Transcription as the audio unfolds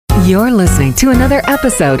You're listening to another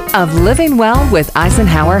episode of Living Well with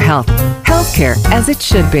Eisenhower Health. Healthcare as it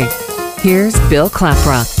should be. Here's Bill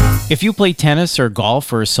Klaproth. If you play tennis or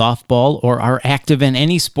golf or softball or are active in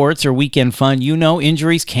any sports or weekend fun, you know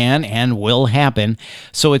injuries can and will happen.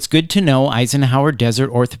 So it's good to know Eisenhower Desert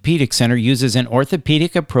Orthopedic Center uses an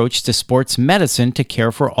orthopedic approach to sports medicine to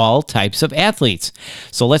care for all types of athletes.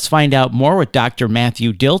 So let's find out more with Dr.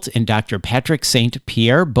 Matthew Dilt and Dr. Patrick St.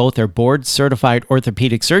 Pierre. Both are board-certified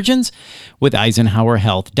orthopedic surgeons with Eisenhower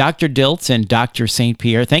Health. Dr. Diltz and Dr. St.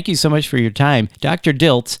 Pierre, thank you so much for your time. Dr.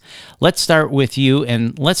 Diltz, let's start with you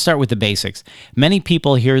and let's start with the basics. Many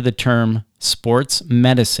people hear the term sports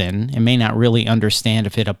medicine and may not really understand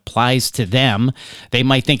if it applies to them. They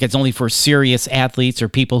might think it's only for serious athletes or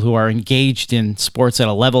people who are engaged in sports at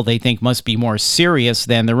a level they think must be more serious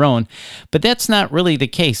than their own. But that's not really the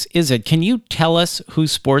case, is it? Can you tell us who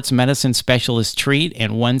sports medicine specialists treat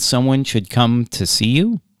and when someone should come to see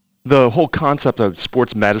you? The whole concept of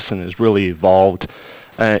sports medicine has really evolved.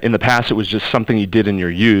 In the past, it was just something you did in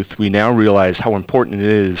your youth. We now realize how important it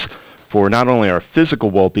is for not only our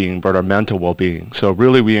physical well-being, but our mental well-being. So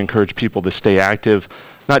really, we encourage people to stay active,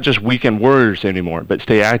 not just weekend warriors anymore, but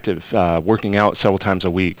stay active, working out several times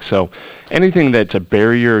a week. So anything that's a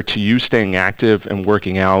barrier to you staying active and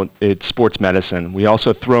working out, it's sports medicine. We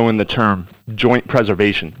also throw in the term joint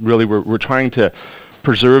preservation. Really, we're trying to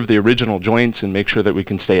preserve the original joints and make sure that we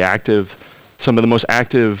can stay active. Some of the most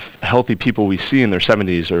active, healthy people we see in their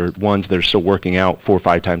 70s are ones that are still working out 4 or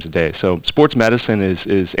 5 times a day. So sports medicine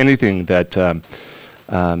is anything that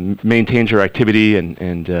maintains your activity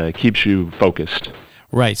and keeps you focused.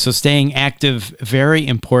 Right. So staying active, very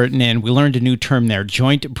important. And we learned a new term there,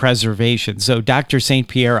 joint preservation. So Dr. St.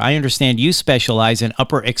 Pierre, I understand you specialize in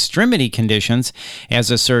upper extremity conditions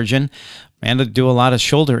as a surgeon and do a lot of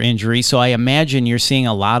shoulder injury. So I imagine you're seeing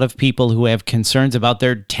a lot of people who have concerns about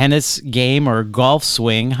their tennis game or golf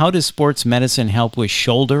swing. How does sports medicine help with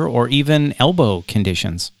shoulder or even elbow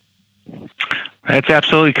conditions? That's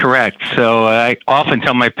absolutely correct. So I often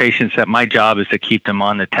tell my patients that my job is to keep them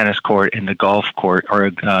on the tennis court and the golf court or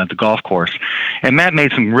the golf course. And Matt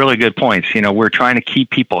made some really good points. You know, we're trying to keep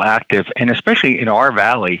people active, and especially in our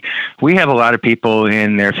valley, we have a lot of people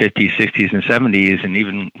in their 50s, 60s, and 70s, and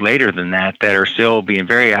even later than that, that are still being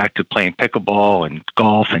very active playing pickleball and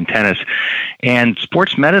golf and tennis. And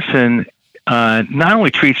sports medicine not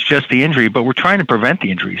only treats just the injury, but we're trying to prevent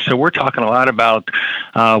the injury. So we're talking a lot about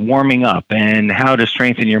warming up and how to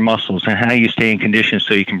strengthen your muscles and how you stay in condition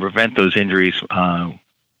so you can prevent those injuries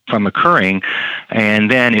from occurring.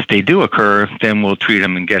 And then if they do occur, then we'll treat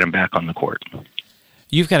them and get them back on the court.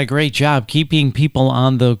 You've got a great job keeping people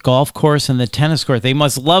on the golf course and the tennis court. They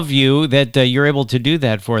must love you that you're able to do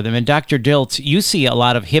that for them. And Dr. Diltz, you see a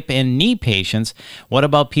lot of hip and knee patients. What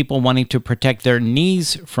about people wanting to protect their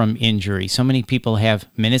knees from injury? So many people have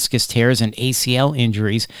meniscus tears and ACL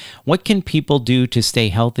injuries. What can people do to stay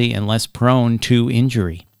healthy and less prone to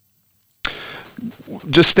injury?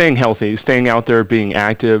 Just staying healthy, staying out there, being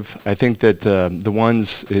active. I think that the ones,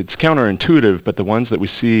 it's counterintuitive, but the ones that we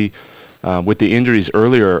see with the injuries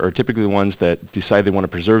earlier are typically the ones that decide they want to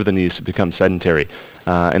preserve the knees to become sedentary.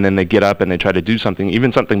 And then they get up and they try to do something,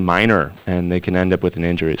 even something minor, and they can end up with an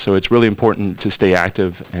injury. So it's really important to stay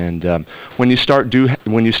active. And when you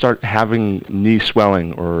start having knee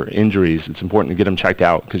swelling or injuries, it's important to get them checked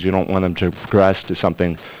out because you don't want them to progress to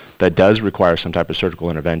something that does require some type of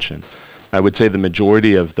surgical intervention. I would say the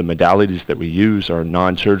majority of the modalities that we use are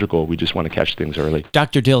non-surgical. We just want to catch things early.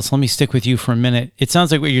 Dr. Diltz, let me stick with you for a minute. It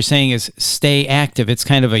sounds like what you're saying is stay active. It's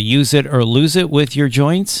kind of a use it or lose it with your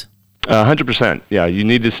joints? 100%. Yeah, you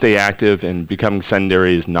need to stay active, and becoming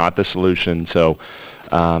sedentary is not the solution. So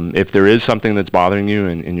if there is something that's bothering you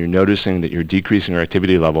and you're noticing that you're decreasing your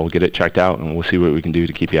activity level, get it checked out, and we'll see what we can do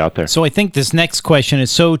to keep you out there. So I think this next question is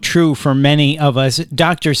so true for many of us.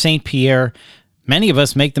 Dr. St. Pierre, many of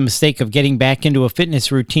us make the mistake of getting back into a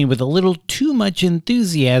fitness routine with a little too much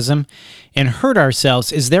enthusiasm and hurt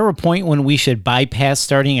ourselves. Is there a point when we should bypass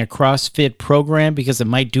starting a CrossFit program because it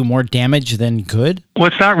might do more damage than good? Well,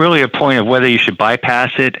 it's not really a point of whether you should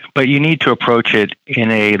bypass it, but you need to approach it in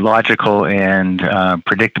a logical and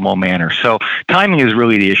predictable manner. So timing is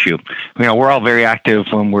really the issue. You know, we're all very active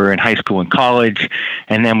when we're in high school and college,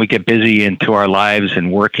 and then we get busy into our lives and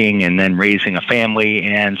working and then raising a family.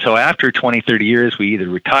 And so after 20, 30 years, we either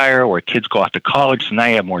retire or kids go off to college, so now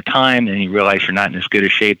you have more time, and you realize you're not in as good a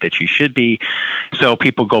shape that you should be. So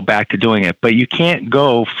people go back to doing it. But you can't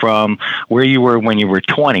go from where you were when you were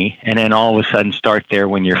 20 and then all of a sudden start there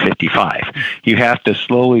when you're 55. You have to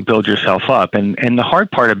slowly build yourself up. And the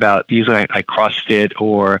hard part about usually like CrossFit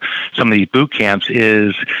or some of these boot camps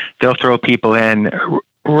is they'll throw people in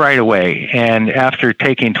right away. And after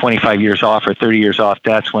taking 25 years off or 30 years off,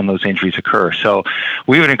 that's when those injuries occur. So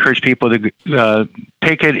we would encourage people to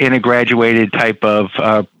take it in a graduated type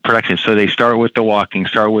of production. So they start with the walking,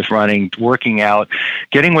 start with running, working out,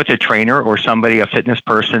 getting with a trainer or somebody, a fitness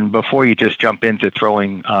person, before you just jump into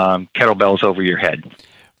throwing kettlebells over your head.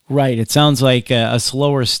 Right. It sounds like a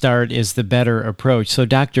slower start is the better approach. So,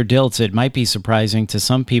 Dr. Dilts, it might be surprising to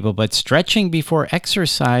some people, but stretching before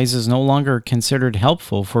exercise is no longer considered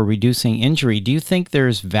helpful for reducing injury. Do you think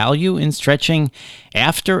there's value in stretching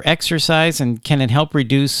after exercise, and can it help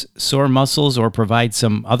reduce sore muscles or provide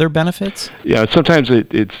some other benefits? Yeah, sometimes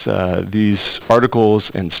it's these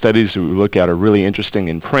articles and studies that we look at are really interesting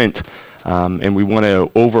in print, and we want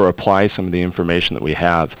to over-apply some of the information that we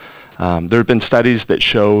have. There have been studies that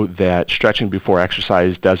show that stretching before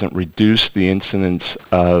exercise doesn't reduce the incidence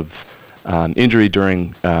of injury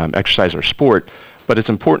during exercise or sport, but it's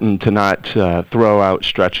important to not throw out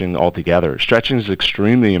stretching altogether. Stretching is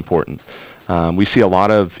extremely important. We see a lot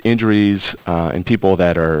of injuries in people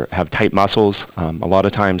that have tight muscles. A lot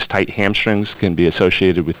of times tight hamstrings can be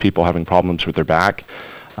associated with people having problems with their back.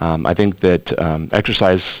 I think that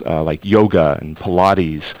exercise like yoga and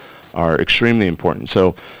Pilates are extremely important.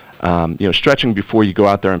 So stretching before you go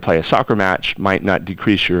out there and play a soccer match might not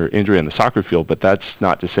decrease your injury on the soccer field, but that's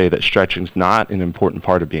not to say that stretching's not an important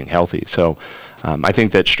part of being healthy. So I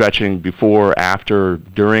think that stretching before, after,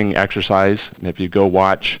 during exercise, and if you go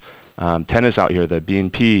watch tennis out here, the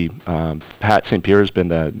BNP, Pat St. Pierre has been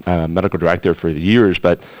the medical director for years,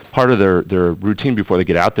 but part of their routine before they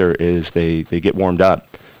get out there is they get warmed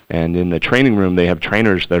up. And in the training room, they have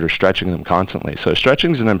trainers that are stretching them constantly. So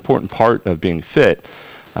stretching is an important part of being fit.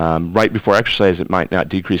 Right before exercise, it might not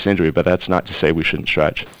decrease injury, but that's not to say we shouldn't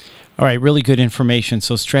stretch. All right, really good information.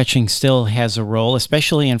 So stretching still has a role,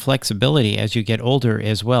 especially in flexibility as you get older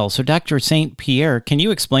as well. So Dr. St. Pierre, can you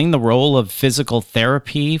explain the role of physical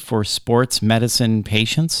therapy for sports medicine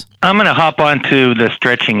patients? I'm going to hop onto the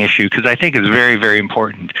stretching issue because I think it's very, very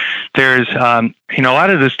important. There's, a lot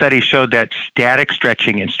of the studies showed that static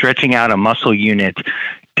stretching and stretching out a muscle unit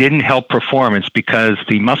didn't help performance because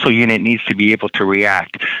the muscle unit needs to be able to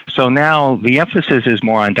react. So now the emphasis is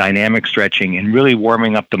more on dynamic stretching and really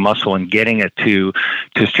warming up the muscle and getting it to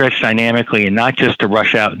stretch dynamically and not just to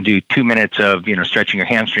rush out and do 2 minutes of, stretching your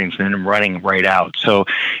hamstrings and then running right out. So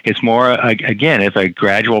it's more, again, it's a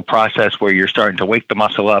gradual process where you're starting to wake the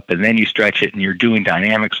muscle up and then you stretch it and you're doing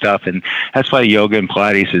dynamic stuff. And that's why yoga and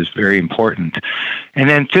Pilates is very important. And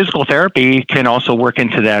then physical therapy can also work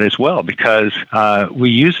into that as well because we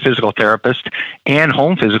use physical therapists and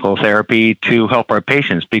home physical therapy to help our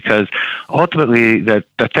patients because ultimately the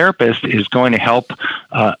therapist is going to help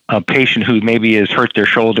a patient who maybe has hurt their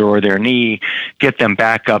shoulder or their knee get them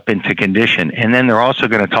back up into condition. And then they're also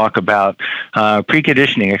going to talk about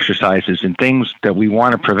preconditioning exercises and things that we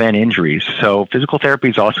want to prevent injuries. So physical therapy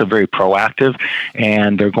is also very proactive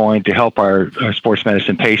and they're going to help our sports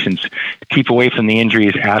medicine patients keep away from the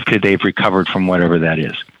injuries after they've recovered from whatever that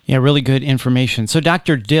is. Yeah, really good information. So,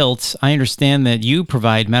 Dr. Dilts, I understand that you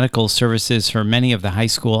provide medical services for many of the high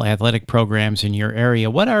school athletic programs in your area.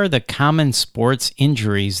 What are the common sports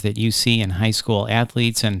injuries that you see in high school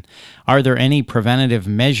athletes, and are there any preventative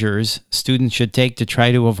measures students should take to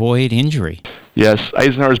try to avoid injury? Yes,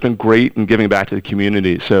 Eisenhower has been great in giving back to the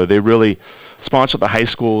community. So they really sponsor the high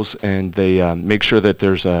schools, and they make sure that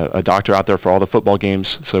there's a doctor out there for all the football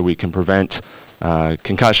games so we can prevent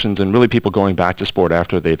concussions and really people going back to sport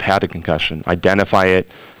after they've had a concussion, identify it,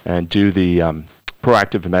 and do the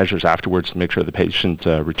proactive measures afterwards to make sure the patient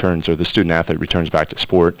returns or the student athlete returns back to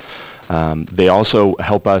sport. They also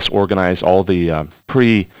help us organize all the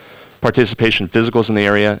pre-participation physicals in the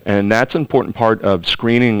area, and that's an important part of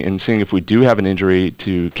screening and seeing if we do have an injury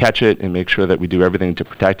to catch it and make sure that we do everything to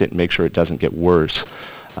protect it and make sure it doesn't get worse.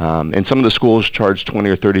 And some of the schools charge $20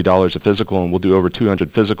 or $30 a physical, and we'll do over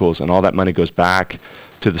 200 physicals, and all that money goes back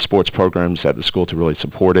to the sports programs at the school to really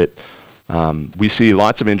support it. We see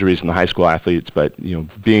lots of injuries in the high school athletes, but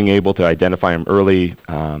being able to identify them early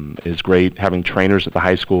is great. Having trainers at the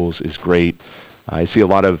high schools is great. I see a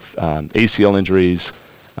lot of ACL injuries,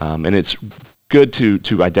 and it's good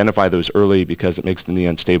to identify those early because it makes the knee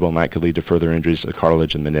unstable, and that could lead to further injuries to the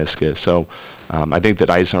cartilage and meniscus. So I think that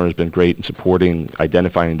Eisenhower has been great in supporting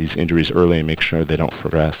identifying these injuries early and making sure they don't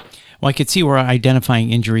progress. Well, I could see where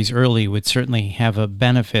identifying injuries early would certainly have a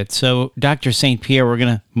benefit. So, Dr. St. Pierre, we're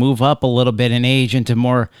going to move up a little bit in age into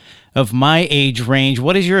more of my age range.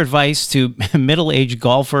 What is your advice to middle-aged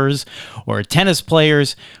golfers or tennis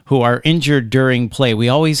players who are injured during play? We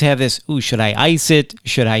always have this, should I ice it?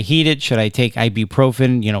 Should I heat it? Should I take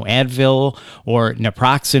ibuprofen, Advil, or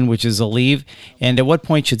naproxen, which is Aleve? And at what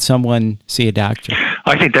point should someone see a doctor?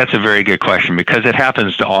 I think that's a very good question because it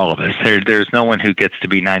happens to all of us. There's no one who gets to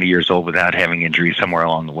be 90 years old without having injuries somewhere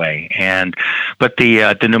along the way. But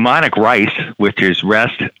the mnemonic RICE, which is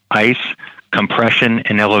rest, ice, compression,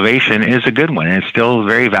 and elevation, is a good one, and it's still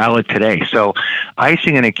very valid today. So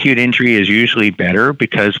icing an acute injury is usually better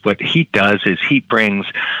because what heat does is heat brings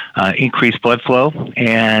increased blood flow,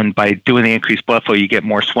 and by doing the increased blood flow, you get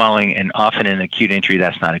more swelling, and often in an acute injury,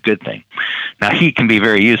 that's not a good thing. Now, heat can be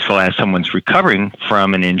very useful as someone's recovering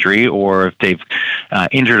from an injury, or if they've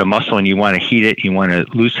injured a muscle and you want to heat it, you want to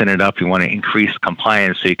loosen it up, you want to increase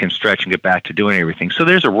compliance so you can stretch and get back to doing everything. So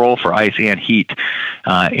there's a role for ice and heat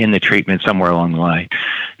in the treatment somewhere along the line.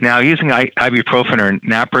 Now, using ibuprofen or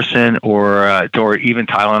naproxen or even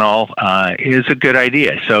Tylenol is a good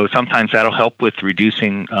idea. So sometimes that'll help with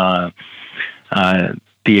reducing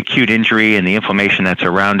the acute injury and the inflammation that's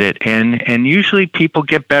around it. And usually people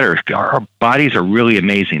get better. Our bodies are really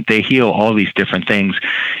amazing. They heal all these different things.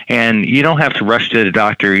 And you don't have to rush to the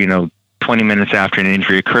doctor, 20 minutes after an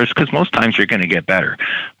injury occurs, because most times you're going to get better.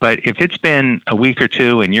 But if it's been a week or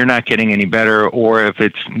two and you're not getting any better, or if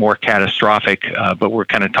it's more catastrophic, but we're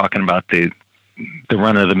kind of talking about the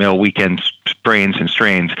run-of-the-mill weekend sprains and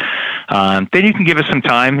strains, then you can give it some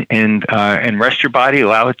time and rest your body,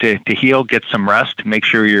 allow it to heal, get some rest, make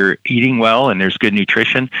sure you're eating well and there's good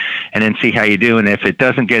nutrition, and then see how you do. And if it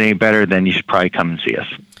doesn't get any better, then you should probably come and see us.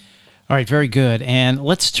 All right, very good. And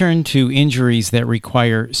let's turn to injuries that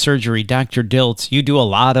require surgery. Dr. Dilts, you do a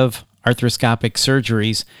lot of arthroscopic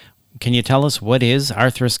surgeries. Can you tell us what is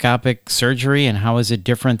arthroscopic surgery and how is it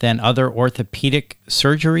different than other orthopedic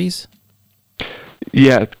surgeries?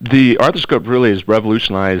 Yeah, the arthroscope really has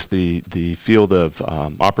revolutionized the field of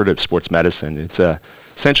operative sports medicine. It's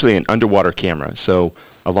essentially an underwater camera. So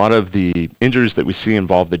a lot of the injuries that we see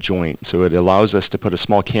involve the joint. So it allows us to put a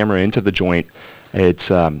small camera into the joint. It's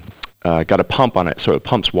got a pump on it, so it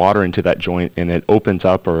pumps water into that joint, and it opens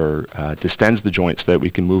up or distends the joint so that we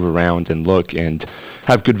can move around and look and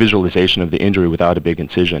have good visualization of the injury without a big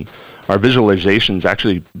incision. Our visualization is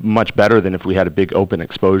actually much better than if we had a big open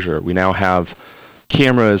exposure. We now have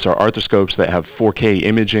cameras or arthroscopes that have 4K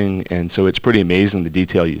imaging, and so it's pretty amazing the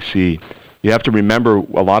detail you see. You have to remember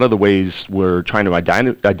a lot of the ways we're trying to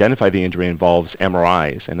identify the injury involves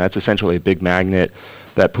MRIs, and that's essentially a big magnet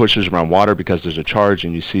that pushes around water because there's a charge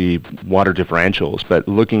and you see water differentials. But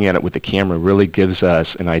looking at it with the camera really gives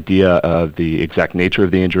us an idea of the exact nature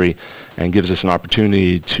of the injury and gives us an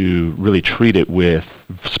opportunity to really treat it with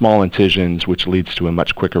small incisions, which leads to a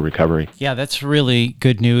much quicker recovery. Yeah, that's really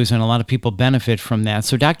good news, and a lot of people benefit from that.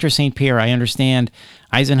 So, Dr. St. Pierre, I understand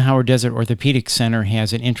Eisenhower Desert Orthopedic Center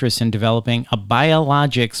has an interest in developing a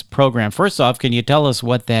biologics program. First off, can you tell us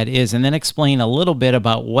what that is, and then explain a little bit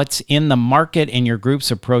about what's in the market and your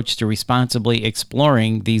group's approach to responsibly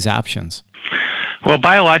exploring these options? Well,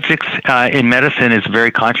 biologics in medicine is a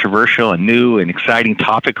very controversial and new and exciting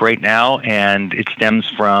topic right now, and it stems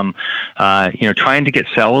from, trying to get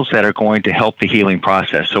cells that are going to help the healing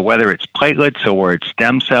process. So whether it's platelets or it's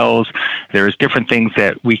stem cells, there's different things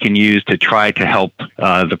that we can use to try to help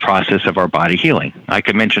the process of our body healing. Like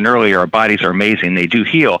I mentioned earlier, our bodies are amazing. They do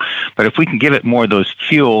heal, but if we can give it more of those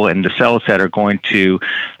fuel and the cells that are going to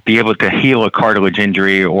be able to heal a cartilage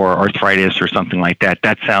injury or arthritis or something like that,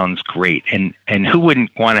 that sounds great. And who wouldn't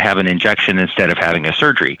want to have an injection instead of having a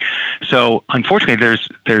surgery? So unfortunately,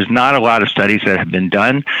 there's not a lot of studies that have been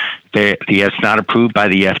done. It's not approved by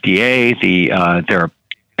the FDA. There are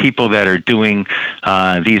people that are doing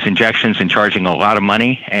these injections and charging a lot of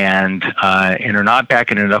money and are not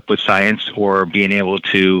backing it up with science or being able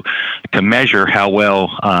to measure how well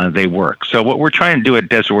they work. So what we're trying to do at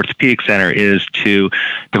Desert Orthopedic Center is to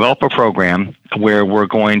develop a program where we're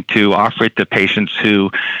going to offer it to patients who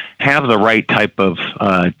have the right type of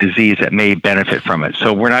disease that may benefit from it.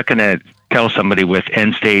 So we're not going to tell somebody with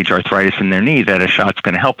end-stage arthritis in their knee that a shot's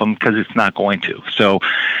going to help them, because it's not going to. So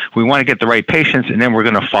we want to get the right patients, and then we're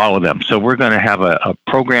going to follow them. So we're going to have a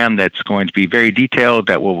program that's going to be very detailed,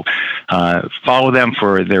 that will follow them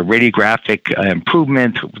for their radiographic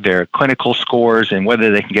improvement, their clinical scores, and whether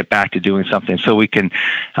they can get back to doing something, so we can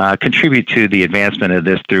contribute to the advancement of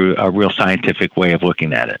this through a real scientific way of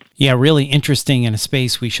looking at it. Yeah, really interesting, in a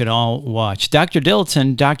space we should all watch. Dr. Dilts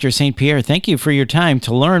and Dr. St. Pierre, thank you for your time.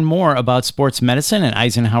 To learn more about about sports medicine at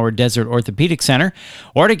Eisenhower Desert Orthopedic Center,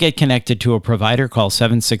 or to get connected to a provider, call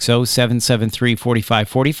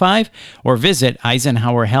 760-773-4545 or visit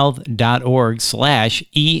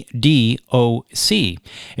eisenhowerhealth.org/EDOC.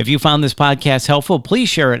 If you found this podcast helpful, please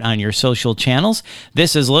share it on your social channels.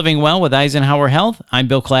 This is Living Well with Eisenhower Health. I'm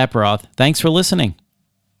Bill Klaproth. Thanks for listening.